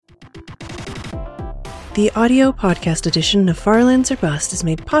The audio podcast edition of Farlands or Bust is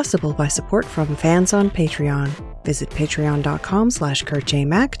made possible by support from fans on Patreon. Visit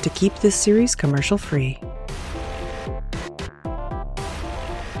patreon.com/KurtJMac to keep this series commercial free.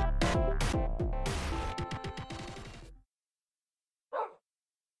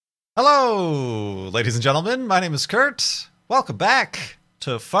 Hello, ladies and gentlemen. My name is Kurt. Welcome back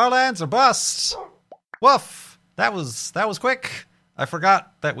to Farlands or Bust. Woof. That was quick. I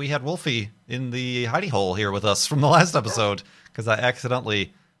forgot that we had Wolfie in the hidey hole here with us from the last episode because I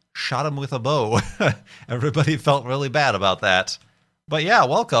accidentally shot him with a bow. Everybody felt really bad about that. But yeah,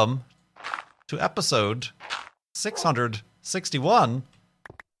 welcome to episode 661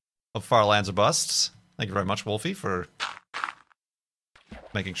 of Farlands or Busts. Thank you very much, Wolfie, for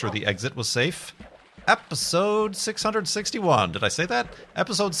making sure the exit was safe. Episode 661. Did I say that?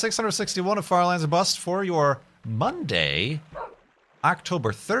 Episode 661 of Farlands or Bust for your Monday,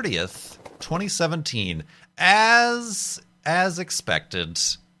 October 30th, 2017. As expected,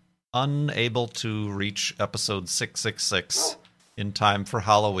 unable to reach episode 666 in time for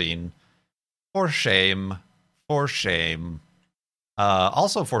Halloween. For shame. For shame.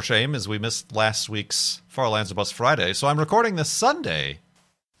 Also for shame is we missed last week's Farlands or Bust Friday, so I'm recording this Sunday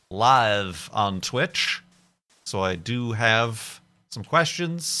live on Twitch. So I do have some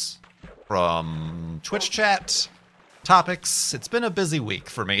questions from Twitch chat. Topics. It's been a busy week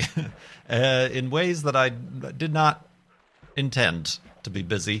for me in ways that I did not intend to be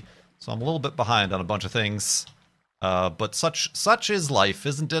busy, so I'm a little bit behind on a bunch of things. But such is life,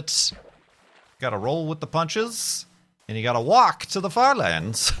 isn't it? Gotta roll with the punches, and you gotta walk to the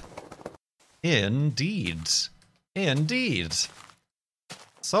Farlands. Indeed. Indeed.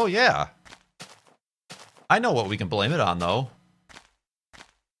 So yeah. I know what we can blame it on, though.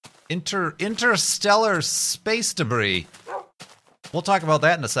 Interstellar space debris. We'll talk about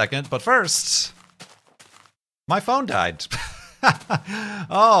that in a second, but first, my phone died.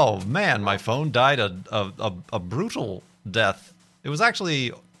 Oh man, my phone died a brutal death. It was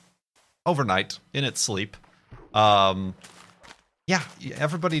actually overnight in its sleep. Yeah,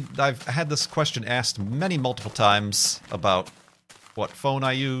 everybody, I've had this question asked multiple times about what phone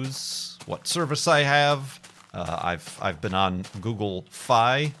I use, what service I have. I've been on Google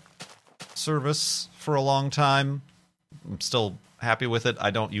Fi service for a long time. I'm still happy with it.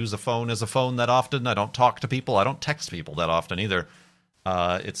 I don't use a phone as a phone that often. I don't talk to people. I don't text people that often either.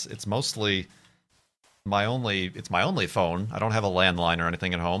 It's mostly my only phone. I don't have a landline or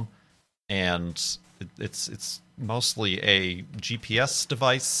anything at home, and it's mostly a GPS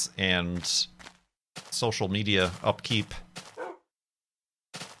device and social media upkeep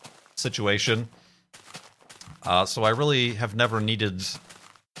situation. So I really have never needed.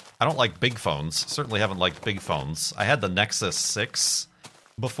 I don't like big phones. Certainly haven't liked big phones. I had the Nexus 6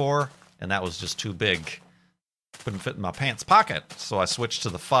 before, and that was just too big. Couldn't fit in my pants pocket, so I switched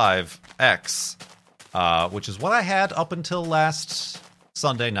to the 5X, which is what I had up until last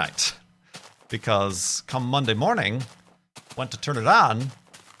Sunday night. Because come Monday morning, went to turn it on,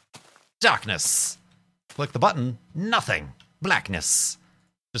 darkness. Click the button, nothing. Blackness.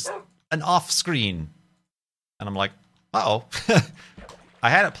 Just an off screen. And I'm like, uh-oh. I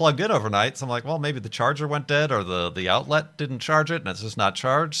had it plugged in overnight, so I'm like, well, maybe the charger went dead or the outlet didn't charge it, and it's just not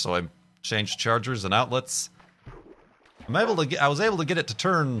charged, so I changed chargers and outlets. I was able to get it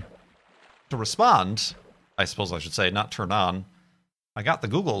to respond, I suppose I should say, not turn on. I got the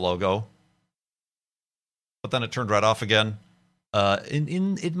Google logo, but then it turned right off again.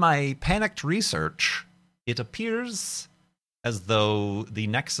 In my panicked research, it appears as though the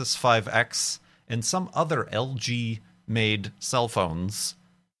Nexus 5X and some other LG-made cell phones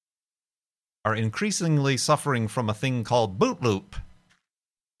are increasingly suffering from a thing called boot loop.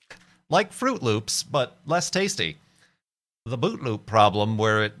 Like Fruit Loops, but less tasty. The boot loop problem,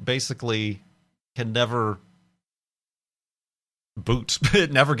 where it basically can never boot.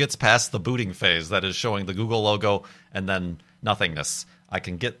 It never gets past the booting phase, that is showing the Google logo and then nothingness. I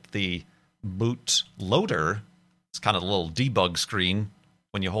can get the boot loader. It's kind of a little debug screen.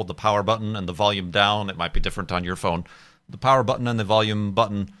 When you hold the power button and the volume down, it might be different on your phone. The power button and the volume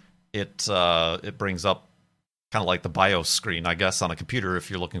button, it brings up kind of like the BIOS screen, I guess, on a computer if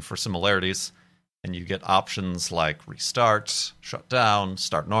you're looking for similarities. And you get options like restart, shut down,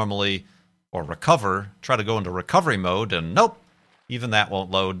 start normally, or recover. Try to go into recovery mode, and nope, even that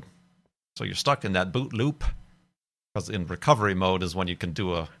won't load. So you're stuck in that boot loop. Because in recovery mode is when you can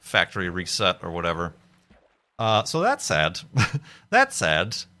do a factory reset or whatever. So that's sad. That's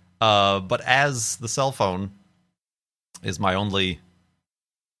sad. But as the cell phone is my only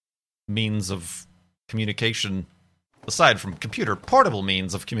means of communication, aside from computer, portable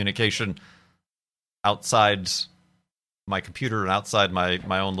means of communication, outside my computer and outside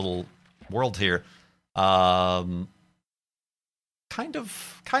my own little world here. Kind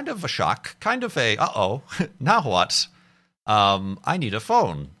of a shock. Kind of a now what? I need a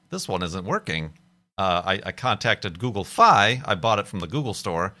phone. This one isn't working. I contacted Google Fi. I bought it from the Google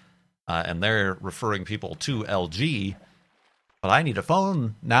store, and they're referring people to LG. But I need a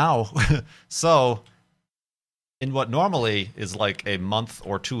phone now. So, in what normally is like a month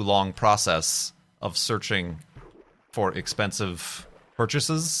or two long process of searching for expensive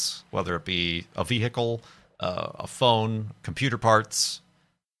purchases, whether it be a vehicle, a phone, computer parts.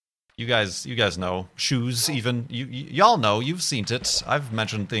 You guys know, shoes even. Y'all know, you've seen it. I've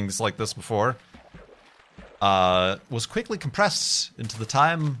mentioned things like this before. Was quickly compressed into the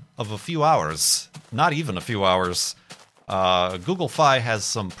time of a few hours. Not even a few hours. Google Fi has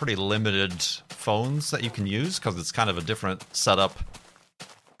some pretty limited phones that you can use because it's kind of a different setup.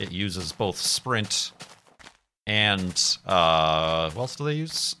 It uses both Sprint and what else do they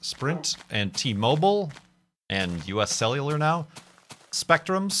use? Sprint and T-Mobile and US Cellular now.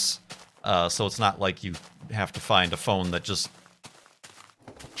 Spectrums. So it's not like you have to find a phone that just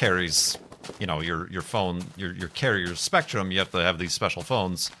carries, your phone, your carrier's spectrum. You have to have these special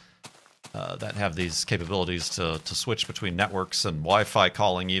phones that have these capabilities to switch between networks and Wi-Fi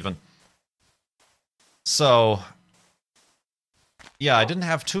calling even. So, yeah, I didn't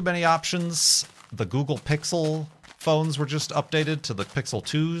have too many options. The Google Pixel phones were just updated to the Pixel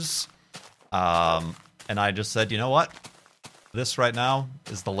 2s. And I just said, you know what? This right now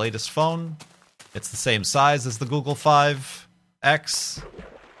is the latest phone. It's the same size as the Google 5X,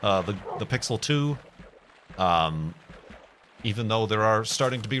 the Pixel 2. Even though there are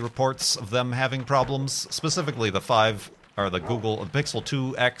starting to be reports of them having problems, specifically the Pixel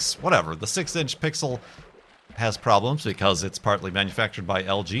 2X, whatever. The 6-inch Pixel has problems because it's partly manufactured by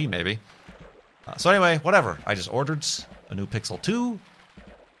LG, maybe. So anyway, whatever. I just ordered a new Pixel 2,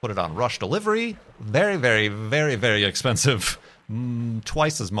 put it on rush delivery. Very, very, very, very expensive.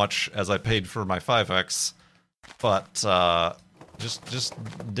 Twice as much as I paid for my 5X. But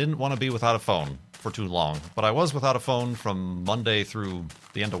just didn't want to be without a phone for too long. But I was without a phone from Monday through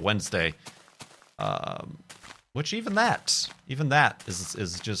the end of Wednesday. Which even that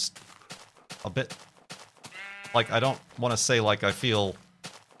is just a bit... Like, I don't want to say like I feel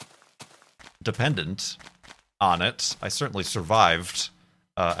dependent on it. I certainly survived.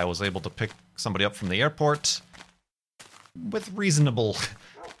 I was able to pick somebody up from the airport with reasonable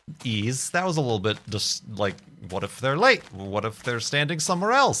ease. That was a little bit just like, what if they're late? What if they're standing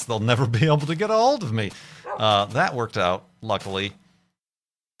somewhere else? They'll never be able to get a hold of me. That worked out, luckily.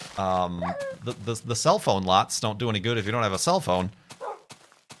 The cell phone lots don't do any good if you don't have a cell phone.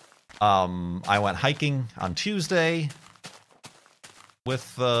 I went hiking on Tuesday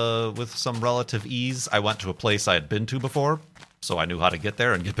with some relative ease. I went to a place I had been to before, so I knew how to get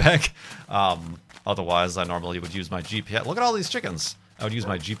there and get back. Otherwise, I normally would use my GPS. Look at all these chickens. I would use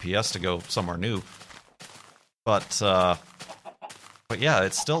my GPS to go somewhere new. But yeah,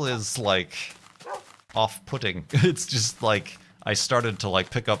 it still is, like, off-putting. It's just, like, I started to,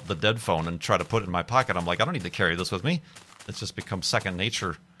 like, pick up the dead phone and try to put it in my pocket. I'm like, I don't need to carry this with me. It's just become second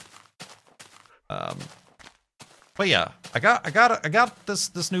nature. But yeah, I got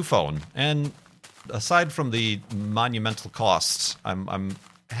this new phone, and aside from the monumental costs, I'm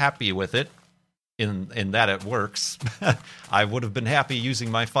happy with it in that it works. I would have been happy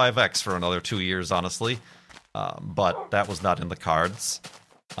using my 5X for another 2 years, honestly, but that was not in the cards.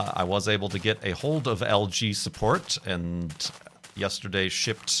 I was able to get a hold of LG support, and yesterday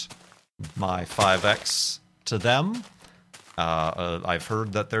shipped my 5X to them. I've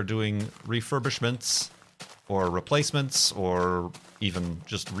heard that they're doing refurbishments or replacements or even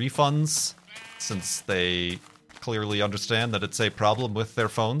just refunds, since they clearly understand that it's a problem with their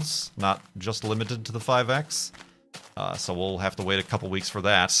phones, not just limited to the 5X. So we'll have to wait a couple weeks for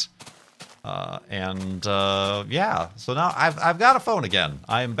that. Yeah, so now I've got a phone again.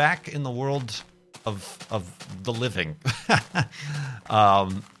 I am back in the world of the living.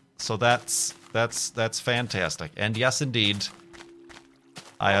 So that's fantastic. And yes, indeed,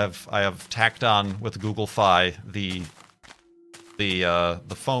 I have tacked on with Google Fi the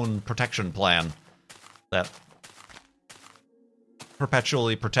phone protection plan that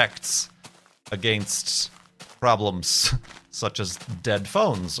perpetually protects against problems such as dead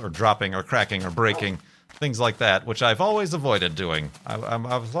phones or dropping or cracking or breaking, things like that, which I've always avoided doing.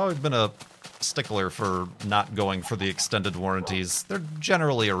 I've always been a stickler for not going for the extended warranties. They're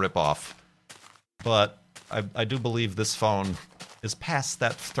generally a ripoff. But I do believe this phone is past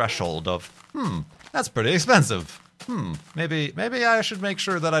that threshold of, that's pretty expensive. maybe I should make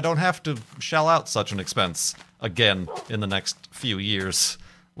sure that I don't have to shell out such an expense again in the next few years.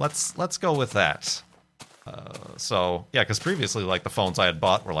 Let's go with that. So, yeah, because previously, like, the phones I had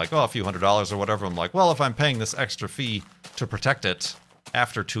bought were like, oh, a few $100s or whatever. I'm like, well, if I'm paying this extra fee to protect it,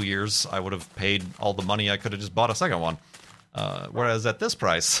 after 2 years, I would have paid all the money I could have just bought a second one. Whereas at this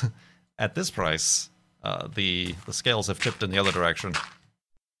price, the scales have tipped in the other direction.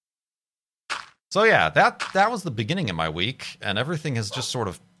 So yeah, that was the beginning of my week, and everything has just sort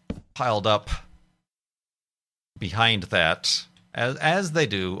of piled up behind that, as they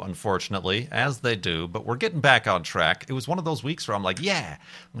do, unfortunately, as they do, but we're getting back on track. It was one of those weeks where I'm like, yeah,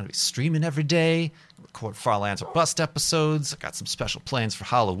 I'm going to be streaming every day, record Far Lands or Bust episodes, I got some special plans for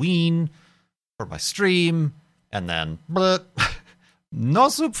Halloween, for my stream, and then, bleh, no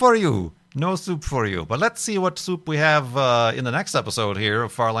soup for you. No soup for you. But let's see what soup we have in the next episode here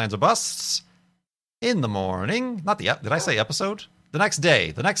of Far Lands or Busts. In the morning. Not the did I say episode? The next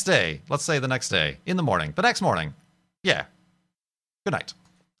day. The next day. Let's say the next day. In the morning. The next morning. Yeah. Good night.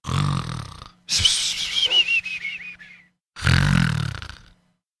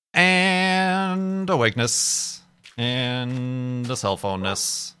 And awakeness. And a cell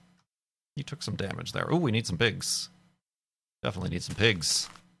phone-ness. You took some damage there. Ooh, we need some pigs. Definitely need some pigs.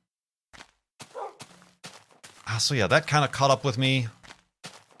 So yeah, that kind of caught up with me.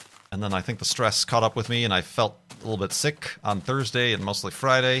 And then I think the stress caught up with me, and I felt a little bit sick on Thursday and mostly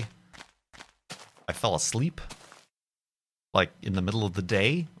Friday. I fell asleep, like, in the middle of the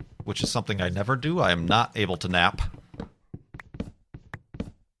day, which is something I never do. I am not able to nap.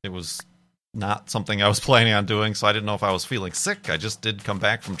 It was not something I was planning on doing, so I didn't know if I was feeling sick. I just did come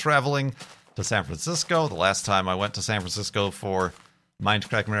back from traveling to San Francisco. The last time I went to San Francisco for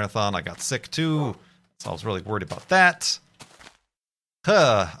Mindcrack Marathon, I got sick too, so I was really worried about that.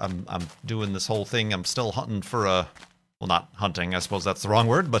 I'm doing this whole thing. I'm still hunting for well, not hunting, I suppose that's the wrong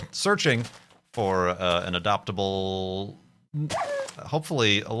word, but searching for an adoptable,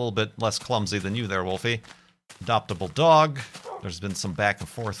 hopefully a little bit less clumsy than you there, Wolfie, adoptable dog. There's been some back and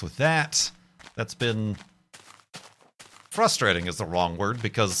forth with that. That's been frustrating is the wrong word,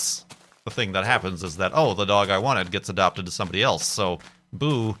 because the thing that happens is that, oh, the dog I wanted gets adopted to somebody else, so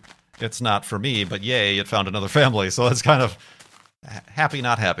boo, it's not for me, but yay, it found another family, so it's kind of happy,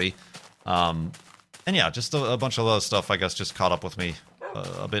 not happy. And yeah, just a bunch of other stuff, I guess, just caught up with me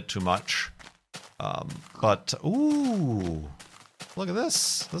a bit too much. But ooh, look at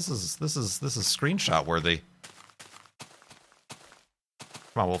this. This is screenshot worthy.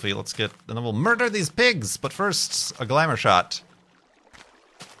 Come on, Wolfie, let's get, and then we'll murder these pigs. But first, a glamour shot.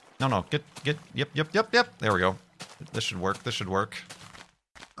 No, get, yep. There we go. This should work.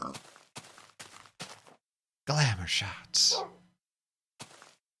 Glamour shots.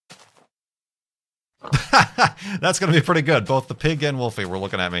 That's going to be pretty good. Both the pig and Wolfie were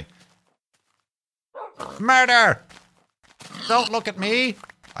looking at me. Murder! Don't look at me.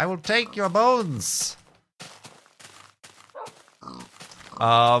 I will take your bones.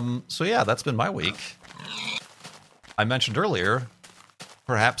 So yeah, that's been my week. I mentioned earlier,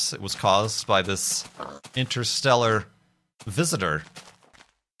 perhaps it was caused by this interstellar visitor.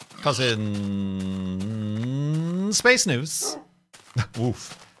 Because in space news,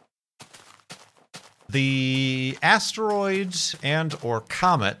 woof. The asteroid and or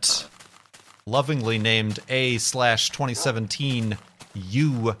comet, lovingly named A/2017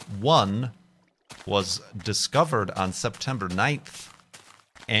 U1, was discovered on September 9th,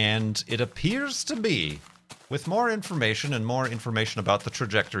 and it appears to be, with more information about the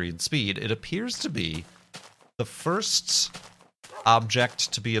trajectory and speed, it appears to be the first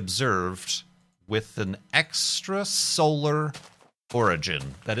object to be observed with an extrasolar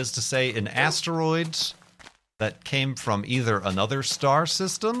origin. That is to say, an asteroid that came from either another star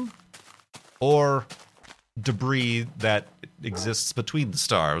system or debris that exists between the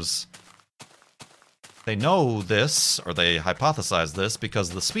stars. They know this, or they hypothesize this, because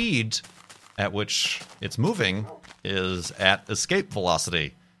the speed at which it's moving is at escape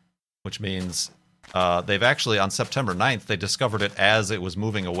velocity, which means they've actually, on September 9th, they discovered it as it was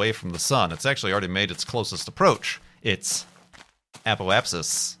moving away from the sun. It's actually already made its closest approach. It's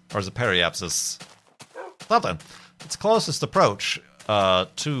apoapsis, or is it periapsis? Something. Its closest approach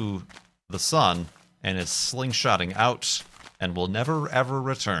to the sun, and is slingshotting out and will never ever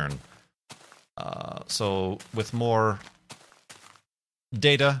return. So with more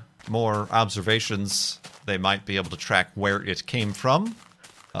data, more observations, they might be able to track where it came from,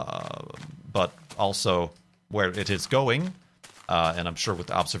 but also where it is going. And I'm sure with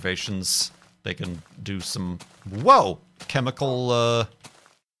the observations, they can do some, chemical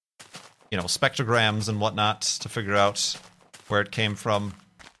spectrograms and whatnot to figure out where it came from.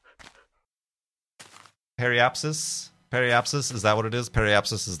 Periapsis? Periapsis, is that what it is?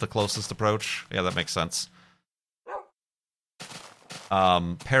 Periapsis is the closest approach? Yeah, that makes sense.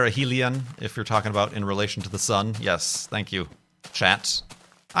 Perihelion, if you're talking about in relation to the sun. Yes, thank you, chat.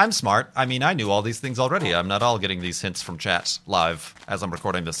 I'm smart. I mean, I knew all these things already. I'm not all getting these hints from chat live as I'm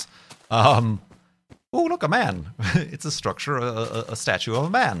recording this. Oh, look, a man. It's a structure, a statue of a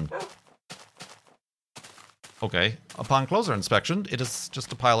man. Okay, upon closer inspection, it is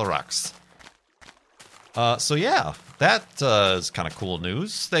just a pile of rocks. So yeah, that is kind of cool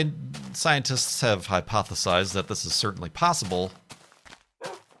news. Scientists have hypothesized that this is certainly possible,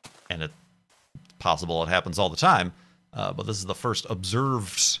 and it's possible it happens all the time, but this is the first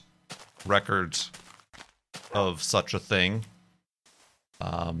observed record of such a thing.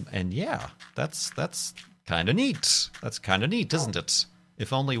 And yeah, that's kind of neat. That's kind of neat, isn't it?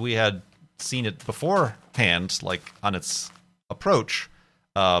 If only we had seen it beforehand, like on its approach,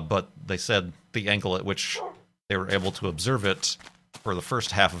 but they said the angle at which they were able to observe it for the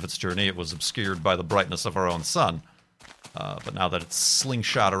first half of its journey, it was obscured by the brightness of our own sun. But now that it's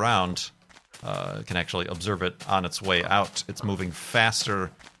slingshot around, can actually observe it on its way out. It's moving faster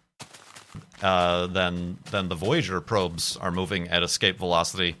than the Voyager probes are moving at escape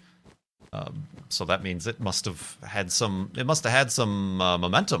velocity. So that means it must have had some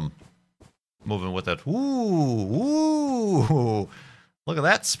momentum moving with it. Ooh! Look at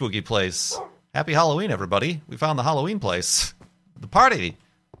that spooky place. Happy Halloween, everybody. We found the Halloween place. The party.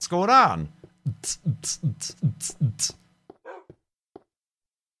 What's going on?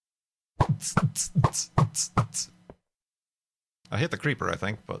 I hit the creeper, I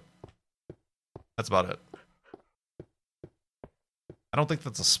think, but that's about it. I don't think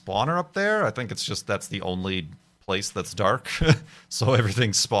that's a spawner up there. I think it's just that's the only place that's dark. So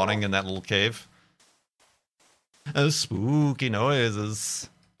everything's spawning in that little cave. Spooky noises.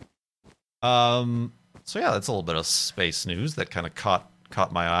 So yeah, that's a little bit of space news that kind of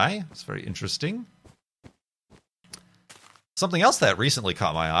caught my eye. It's very interesting. Something else that recently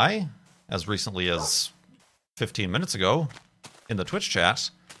caught my eye, as recently as 15 minutes ago, in the Twitch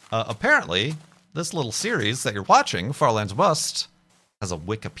chat. Apparently, this little series that you're watching, Far Lands Bust, has a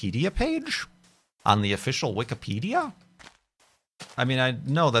Wikipedia page on the official Wikipedia. I mean, I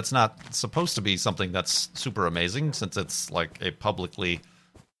know that's not supposed to be something that's super amazing, since it's like a publicly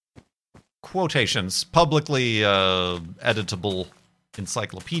editable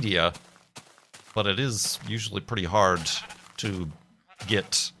encyclopedia, but it is usually pretty hard to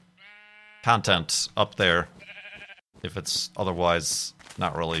get content up there if it's otherwise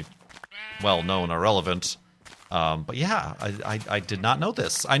not really well known or relevant. But yeah, I did not know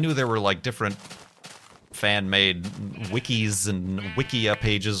this. I knew there were like different fan-made wikis and wikia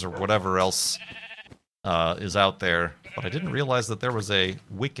pages or whatever else is out there, but I didn't realize that there was a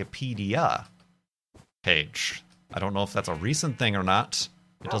Wikipedia page. I don't know if that's a recent thing or not.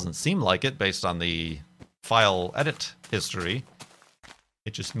 It doesn't seem like it based on the file edit history.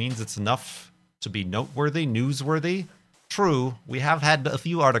 It just means it's enough to be noteworthy, newsworthy. True, we have had a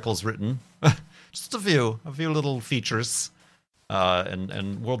few articles written. Just a few little features,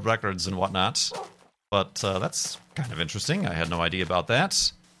 and world records and whatnot. But that's kind of interesting. I had no idea about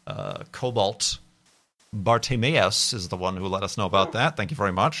that. Cobalt Bartimaeus is the one who let us know about that. Thank you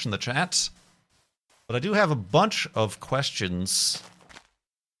very much in the chat. But I do have a bunch of questions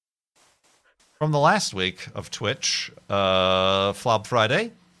from the last week of Twitch, Flob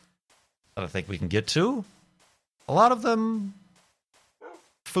Friday, that I think we can get to. A lot of them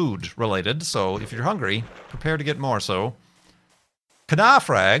food related, so if you're hungry, prepare to get more so.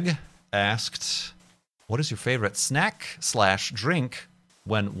 Kanafrag asked, what is your favorite snack/drink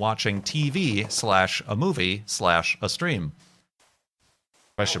when watching TV/a movie/a stream?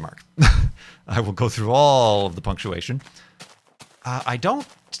 Question mark. I will go through all of the punctuation. I don't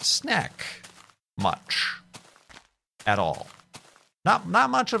snack much at all. Not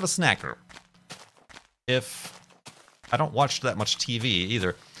much of a snacker. If I don't watch that much TV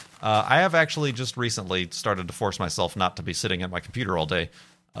either. I have actually just recently started to force myself not to be sitting at my computer all day.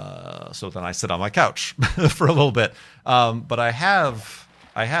 So then I sit on my couch for a little bit. But I have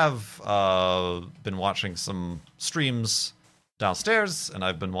been watching some streams downstairs, and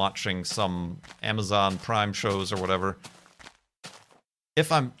I've been watching some Amazon Prime shows or whatever.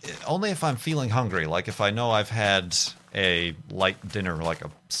 If I'm feeling hungry, like if I know I've had a light dinner, like a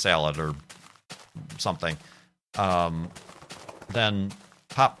salad or something, then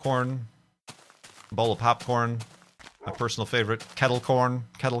popcorn, bowl of popcorn, my personal favorite, kettle corn,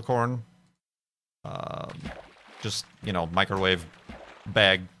 just, microwave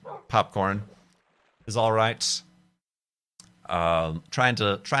bag popcorn is all right. Trying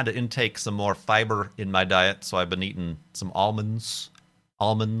to intake some more fiber in my diet, so I've been eating some almonds.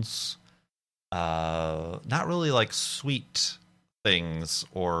 Not really like sweet things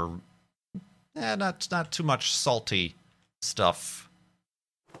or not too much salty stuff.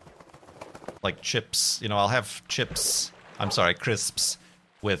 Like chips, I'll have crisps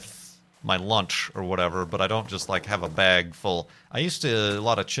with my lunch or whatever, but I don't just like have a bag full. I used to a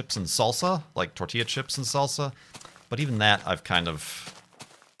lot of chips and salsa, like tortilla chips and salsa, but even that I've kind of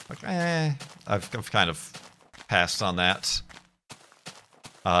I've kind of passed on that.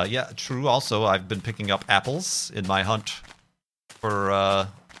 Yeah, true. Also, I've been picking up apples in my hunt for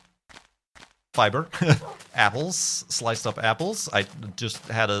fiber. Apples, sliced up apples. I just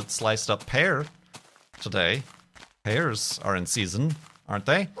had a sliced up pear today. Pears are in season, aren't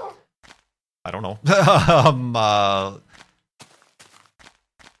they? I don't know.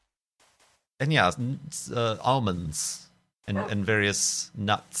 And yeah, almonds and various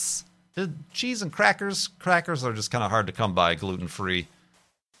nuts. Cheese and crackers. Crackers are just kind of hard to come by, gluten-free.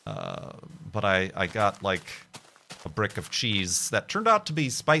 But I got like a brick of cheese that turned out to be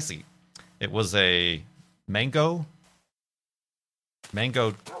spicy. It was a mango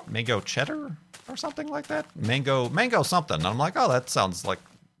cheddar or something like that. Mango something. And I'm like, oh, that sounds like,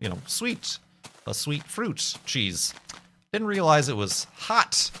 sweet. A sweet fruit cheese. Didn't realize it was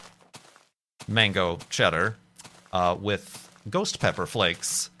hot mango cheddar with ghost pepper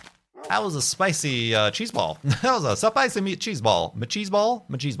flakes. That was a spicy cheese ball. That was a spicy meat cheese ball. My cheese ball.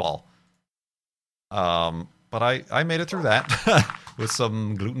 But I made it through that with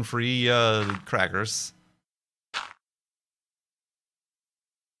some gluten-free crackers.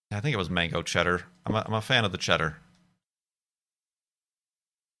 I think it was mango cheddar. I'm a fan of the cheddar.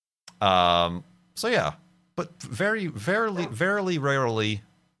 So yeah, but very rarely, merrily,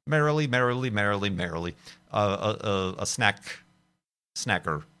 a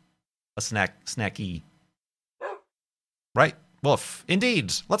snacker. A snacky. Right? Woof.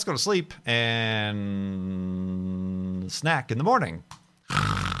 Indeed. Let's go to sleep and snack in the morning.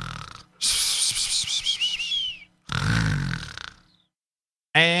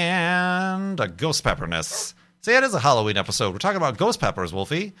 And a ghost pepperness. See, it is a Halloween episode. We're talking about ghost peppers,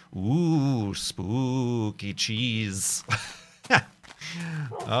 Wolfie. Ooh, spooky cheese.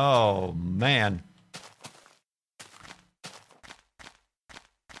 Oh, man.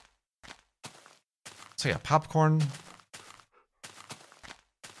 So yeah, popcorn.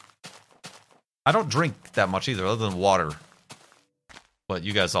 I don't drink that much either, other than water. But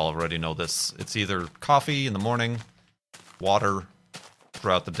you guys all already know this. It's either coffee in the morning, water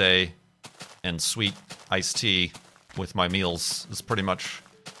throughout the day, and sweet iced tea with my meals. Is pretty much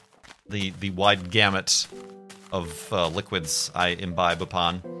the wide gamut of liquids I imbibe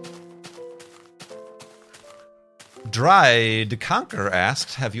upon. Dried Conquer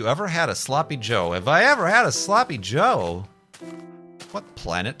asked, have you ever had a Sloppy Joe? Have I ever had a Sloppy Joe? What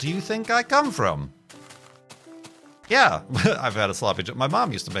planet do you think I come from? Yeah, I've had a Sloppy Joe. My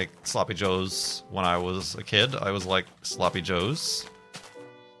mom used to make Sloppy Joes when I was a kid. I was like, Sloppy Joes.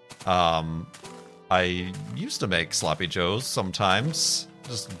 I used to make Sloppy Joes sometimes.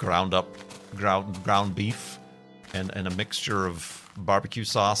 Just ground beef and a mixture of barbecue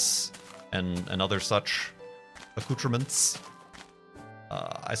sauce and other such accoutrements.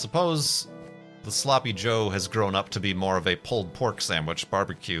 I suppose the Sloppy Joe has grown up to be more of a pulled pork sandwich,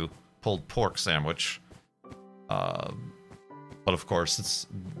 barbecue pulled pork sandwich. But of course, it's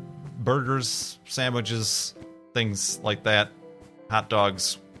burgers, sandwiches, things like that, hot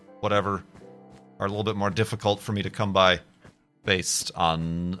dogs, whatever, are a little bit more difficult for me to come by based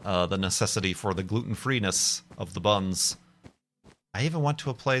on the necessity for the gluten-freeness of the buns. I went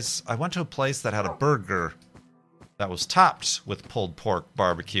to a place that had a burger that was topped with pulled pork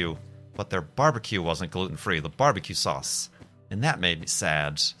barbecue, but their barbecue wasn't gluten-free, the barbecue sauce. And that made me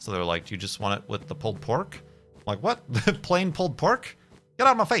sad. So they were like, do you just want it with the pulled pork? I'm like, what? Plain pulled pork? Get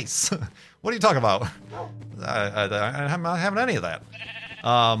out of my face. What are you talking about? I'm not having any of that.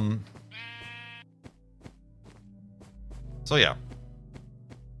 So yeah.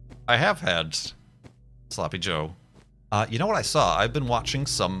 I have had Sloppy Joe. You know what I saw? I've been watching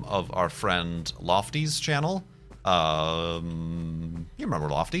some of our friend Lofty's channel. You remember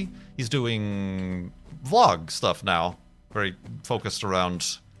Lofty? He's doing vlog stuff now, very focused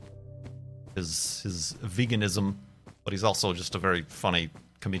around his veganism, but he's also just a very funny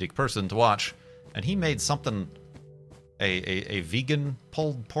comedic person to watch. And he made something, a vegan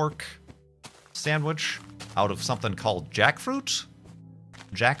pulled pork sandwich out of something called jackfruit.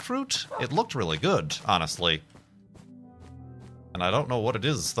 It looked really good, honestly. And And I don't know what it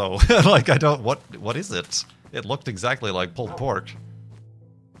is, though. Like, I don't... What is it? It looked exactly like pulled pork.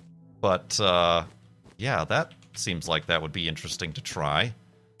 But, yeah, that seems like that would be interesting to try.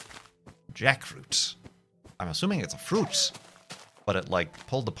 Jackfruit. I'm assuming it's a fruit. But it, like,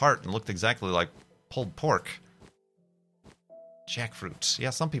 pulled apart and looked exactly like pulled pork. Jackfruit.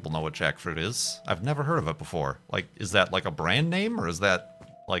 Yeah, some people know what jackfruit is. I've never heard of it before. Like, is that like a brand name, or is that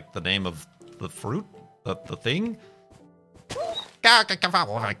like the name of the fruit? The thing?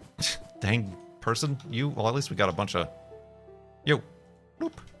 Dang person, you. Well, at least we got a bunch of... Yo.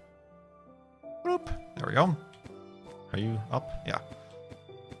 Bloop. Bloop. There we go. Are you up? Yeah.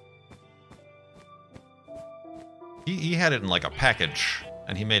 He had it in like a package,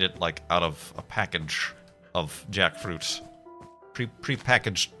 and he made it like out of a package of jackfruit.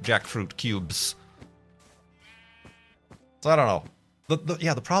 Pre-packaged jackfruit cubes. So I don't know.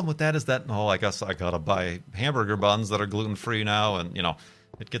 The problem with that is that, I guess I gotta buy hamburger buns that are gluten-free now, and,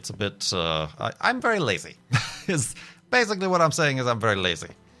 it gets a bit, I'm very lazy. Is basically what I'm saying is I'm very lazy.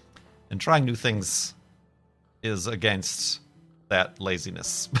 And trying new things is against that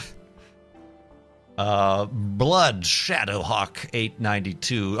laziness. Blood Shadowhawk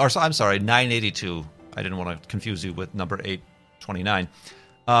 892, I'm sorry, 982. I didn't want to confuse you with number 829.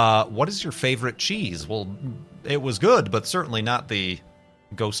 What is your favorite cheese? Well, it was good, but certainly not the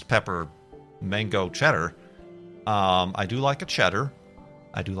ghost pepper mango cheddar. I do like a cheddar.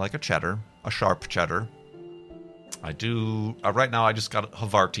 A sharp cheddar. I do... right now I just got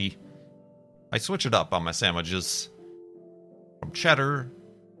Havarti. I switch it up on my sandwiches. From cheddar.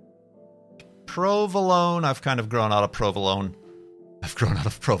 Provolone. I've kind of grown out of provolone.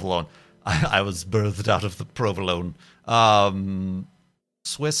 I was birthed out of the provolone.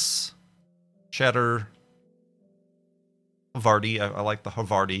 Swiss, cheddar, Havarti. I like the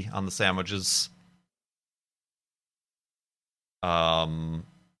Havarti on the sandwiches.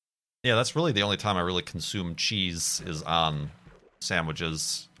 Yeah, that's really the only time I really consume cheese is on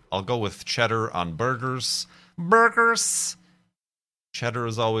sandwiches. I'll go with cheddar on burgers. Cheddar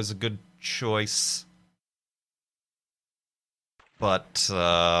is always a good choice. But,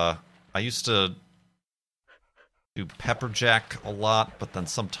 I used to do pepper jack a lot, but then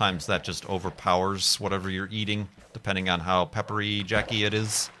sometimes that just overpowers whatever you're eating, depending on how peppery jacky it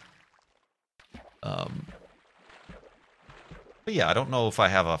is. But yeah, I don't know if I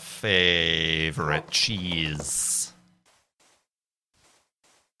have a favorite cheese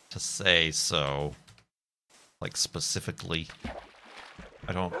to say so. Like, specifically.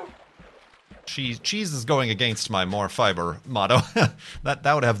 I don't... Cheese is going against my more fiber motto.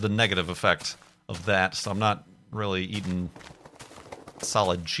 that would have the negative effect of that, so I'm not really eating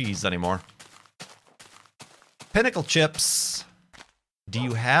solid cheese anymore. Pinnacle Chips. Do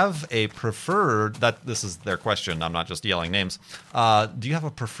you have a preferred... This is their question, I'm not just yelling names. Do you have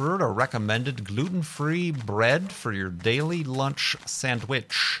a preferred or recommended gluten-free bread for your daily lunch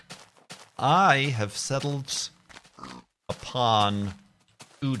sandwich? I have settled upon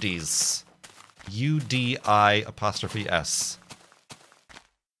Udi's. UDI''S.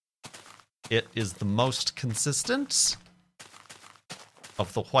 It is the most consistent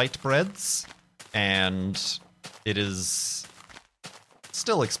of the white breads, and it is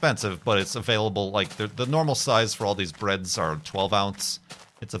still expensive, but it's available, like, the normal size for all these breads are 12 ounce.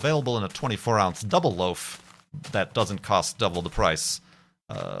 It's available in a 24 ounce double loaf that doesn't cost double the price.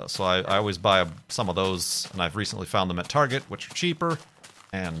 So I always buy some of those, and I've recently found them at Target, which are cheaper,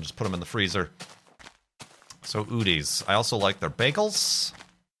 and just put them in the freezer. So Udi's. I also like their bagels.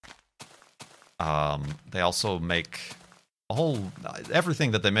 They also make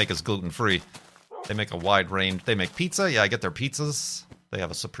everything that they make is gluten-free. They make a wide range. They make pizza. Yeah, I get their pizzas. They have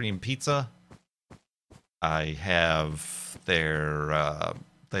a supreme pizza. I have their,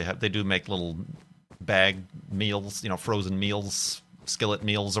 they do make little bag meals, frozen meals, skillet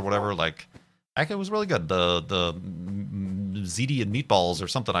meals or whatever. Like, actually, it was really good. The ziti and meatballs or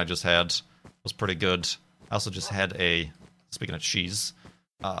something I just had was pretty good. I also just had speaking of cheese,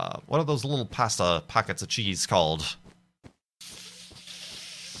 what are those little pasta pockets of cheese called?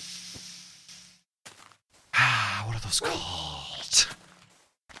 What are those called?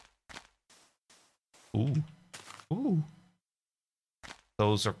 Ooh.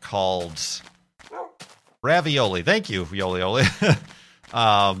 Those are called ravioli. Thank you, Yoli.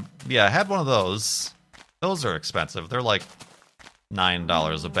 Yeah, I had one of those. Those are expensive. They're like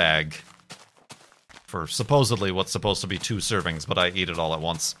 $9 a bag for supposedly what's supposed to be 2 servings, but I eat it all at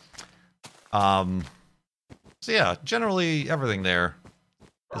once. So yeah, generally everything there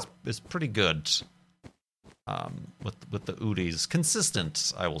is pretty good. With the Udi's.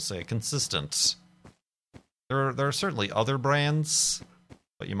 Consistent, I will say. Consistent. There are certainly other brands,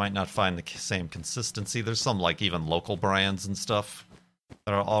 but you might not find the same consistency. There's some like even local brands and stuff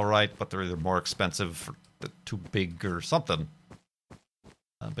that are all right, but they're either more expensive or too big or something.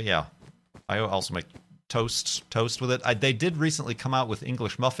 But yeah, I also make toast with it. They did recently come out with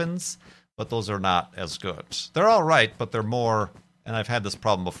English muffins, but those are not as good. They're all right, but they're more, and I've had this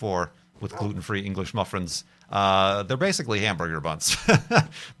problem before with gluten-free English muffins. They're basically hamburger buns.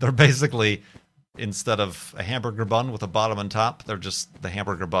 They're basically, instead of a hamburger bun with a bottom and top, they're just the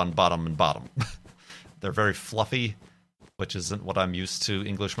hamburger bun bottom and bottom. They're very fluffy, which isn't what I'm used to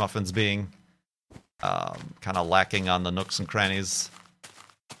English muffins being. Kind of lacking on the nooks and crannies.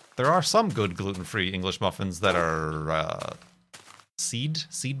 There are some good gluten-free English muffins that are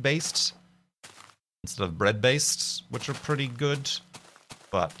seed-based instead of bread-based, which are pretty good.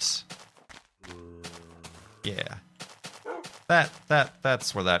 But yeah,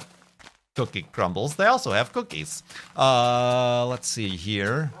 that's where that cookie crumbles. They also have cookies. Let's see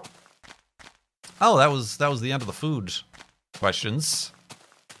here. Oh, that was the end of the food questions.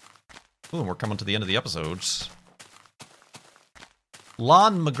 Ooh, and we're coming to the end of the episode.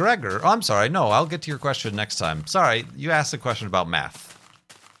 Lon McGregor. Oh, I'm sorry. No, I'll get to your question next time. Sorry, you asked a question about math.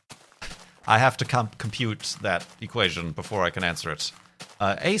 I have to compute that equation before I can answer it.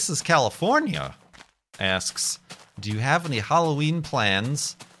 Aces California asks, do you have any Halloween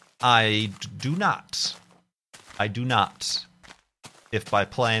plans? I do not. I do not. If by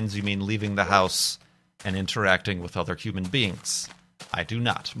plans you mean leaving the house and interacting with other human beings. I do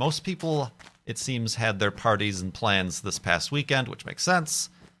not. Most people, it seems, had their parties and plans this past weekend, which makes sense.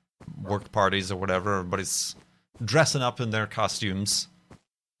 Work parties or whatever. Everybody's dressing up in their costumes.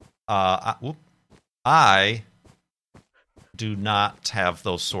 I do not have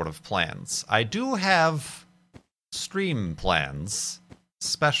those sort of plans. I do have stream plans.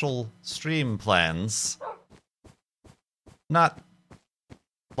 Special stream plans. Not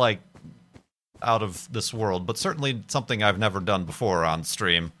like out of this world, but certainly something I've never done before on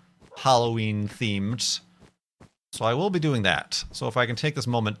stream. Halloween themed. So I will be doing that. So if I can take this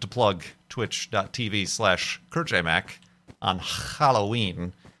moment to plug twitch.tv/KurtJMac on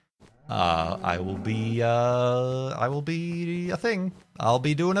Halloween, I will be a thing. I'll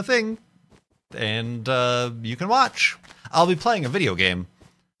be doing a thing. And you can watch. I'll be playing a video game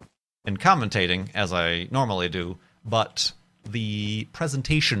and commentating as I normally do, but the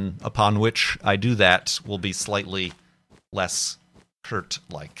presentation upon which I do that will be slightly less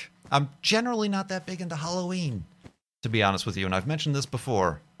Kurt-like. I'm generally not that big into Halloween, to be honest with you, and I've mentioned this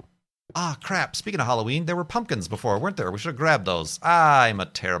before. Ah, crap. Speaking of Halloween, there were pumpkins before, weren't there? We should have grabbed those. I'm a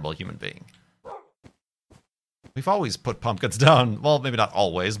terrible human being. We've always put pumpkins down. Well, maybe not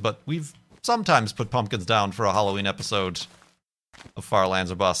always, but we've sometimes put pumpkins down for a Halloween episode of Far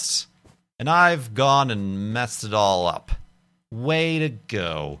Lands or Busts. And I've gone and messed it all up. Way to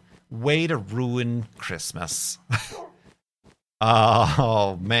go. Way to ruin Christmas.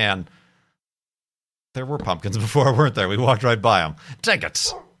 Oh, man. There were pumpkins before, weren't there? We walked right by them. Take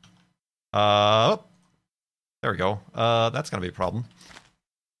it. There we go. That's going to be a problem.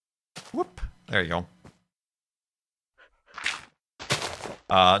 Whoop. There you go.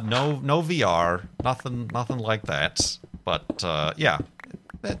 No VR. Nothing like that. But, yeah.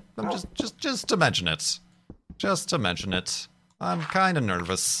 I'm just to mention it. Just to mention it. I'm kind of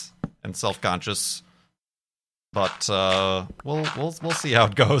nervous and self-conscious, but we'll see how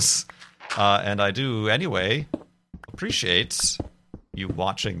it goes. And I do anyway appreciate you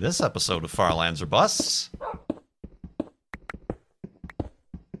watching this episode of Far Lands or Busts.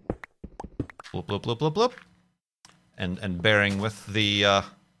 Bloop bloop bloop bloop bloop. And bearing with the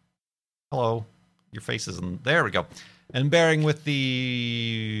hello, your face isn't there. We go. And bearing with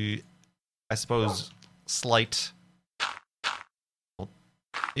the, I suppose, slight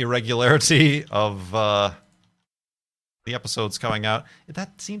irregularity of the episodes coming out.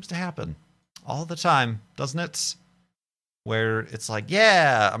 That seems to happen all the time, doesn't it? Where it's like,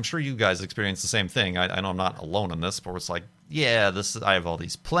 yeah, I'm sure you guys experience the same thing. I know I'm not alone in this, but it's like, yeah, I have all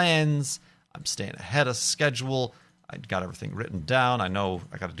these plans. I'm staying ahead of schedule. I got everything written down. I know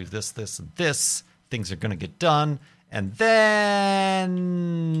I got to do this, this, and this. Things are going to get done. And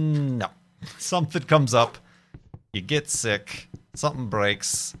then, no. Something comes up. You get sick. Something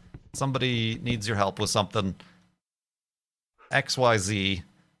breaks. Somebody needs your help with something. XYZ,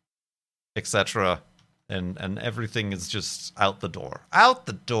 etc. And everything is just out the door. Out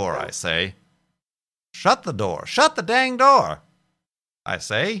the door, I say. Shut the door. Shut the dang door, I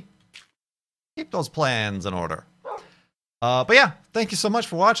say. Keep those plans in order. But yeah, thank you so much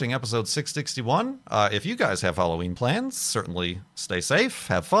for watching episode 661. If you guys have Halloween plans, certainly stay safe,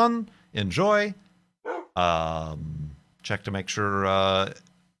 have fun, enjoy, Check to make sure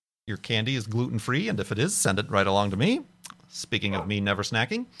your candy is gluten-free, and if it is, send it right along to me. Speaking of me never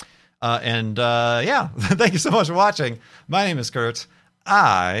snacking. Yeah, thank you so much for watching. My name is Kurt.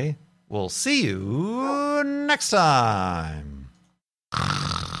 I will see you next time.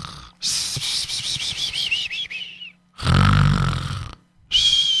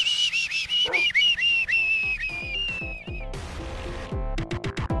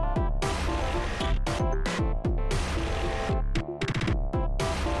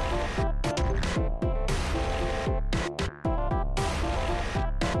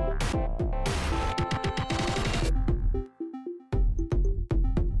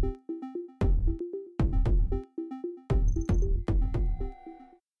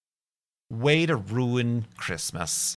 Way to ruin Christmas.